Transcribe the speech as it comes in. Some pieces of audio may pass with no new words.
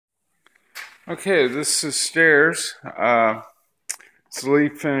Okay, this is stairs. It's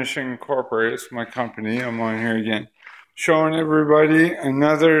Elite Finishing Incorporated. It's my company. I'm on here again, showing everybody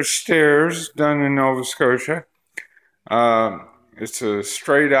another stairs done in Nova Scotia. It's a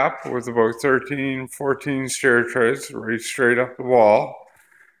straight up with about 13, 14 stair treads, right straight up the wall.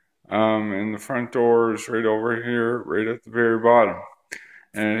 And the front door is right over here, right at the very bottom.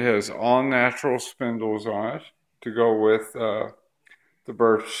 And it has all natural spindles on it to go with the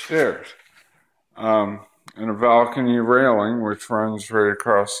Birch stairs. And a balcony railing which runs right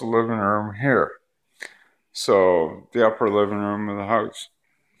across the living room here. So the upper living room of the house.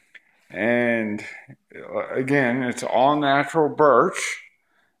 And again, it's all natural birch.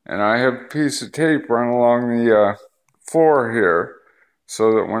 And I have a piece of tape run along the floor here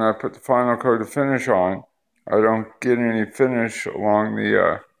so that when I put the final coat of finish on, I don't get any finish along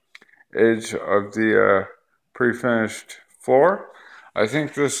the edge of the pre-finished floor. I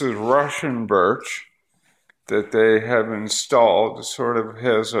think this is Russian birch that they have installed. It sort of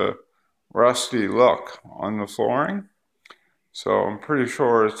has a rusty look on the flooring. So I'm pretty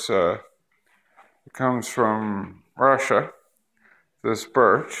sure it comes from Russia, this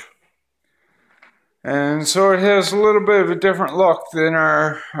birch. And so it has a little bit of a different look than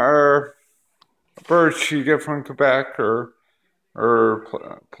our birch you get from Quebec or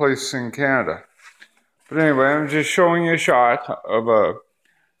places in Canada. But anyway, I'm just showing you a shot of a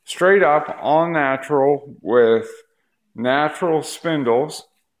straight up, all natural with natural spindles.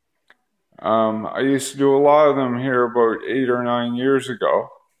 I used to do a lot of them here about 8 or 9 years ago.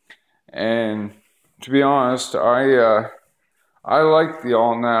 And to be honest, I like the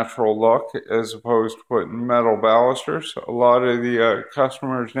all natural look as opposed to putting metal balusters. A lot of the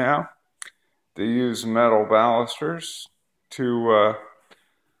customers now, they use metal balusters to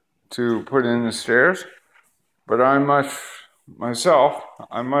put in the stairs. But I much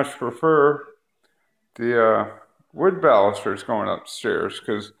prefer the wood balusters going upstairs,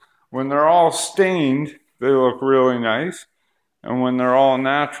 because when they're all stained, they look really nice. And when they're all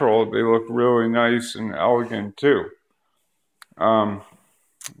natural, they look really nice and elegant too. The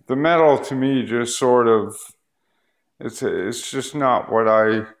metal to me just sort of, it's just not what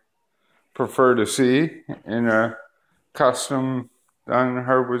I prefer to see in a custom done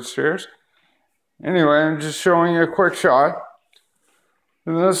hardwood stairs. Anyway, I'm just showing you a quick shot.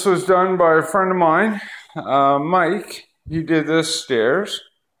 And this was done by a friend of mine, Mike. He did this stairs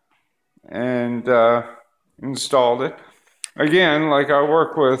and installed it. Again, like I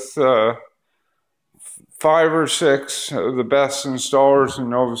work with 5 or 6 of the best installers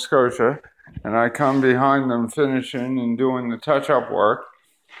in Nova Scotia, and I come behind them finishing and doing the touch-up work,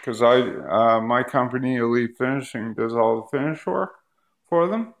 because my company, Elite Finishing, does all the finish work for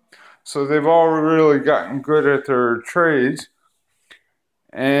them. So they've all really gotten good at their trades.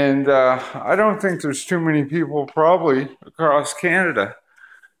 And I don't think there's too many people probably across Canada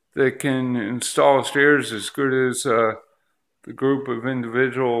that can install stairs as good as the group of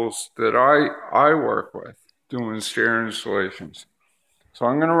individuals that I work with doing stair installations. So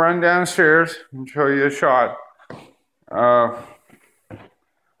I'm going to run downstairs and show you a shot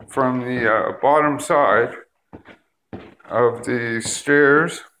from the bottom side of the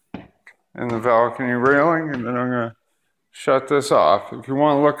stairs and the balcony railing, and then I'm going to shut this off. If you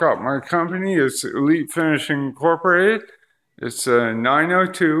want to look up my company, it's Elite Finishing Incorporated. It's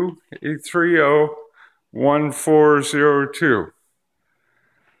 902-830-1402.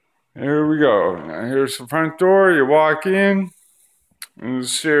 Here we go. Now here's the front door. You walk in, and the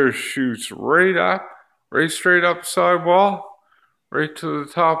stairs shoots right up, right straight up the sidewall, right to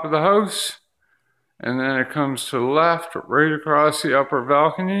the top of the house. And then it comes to the left, right across the upper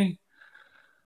balcony.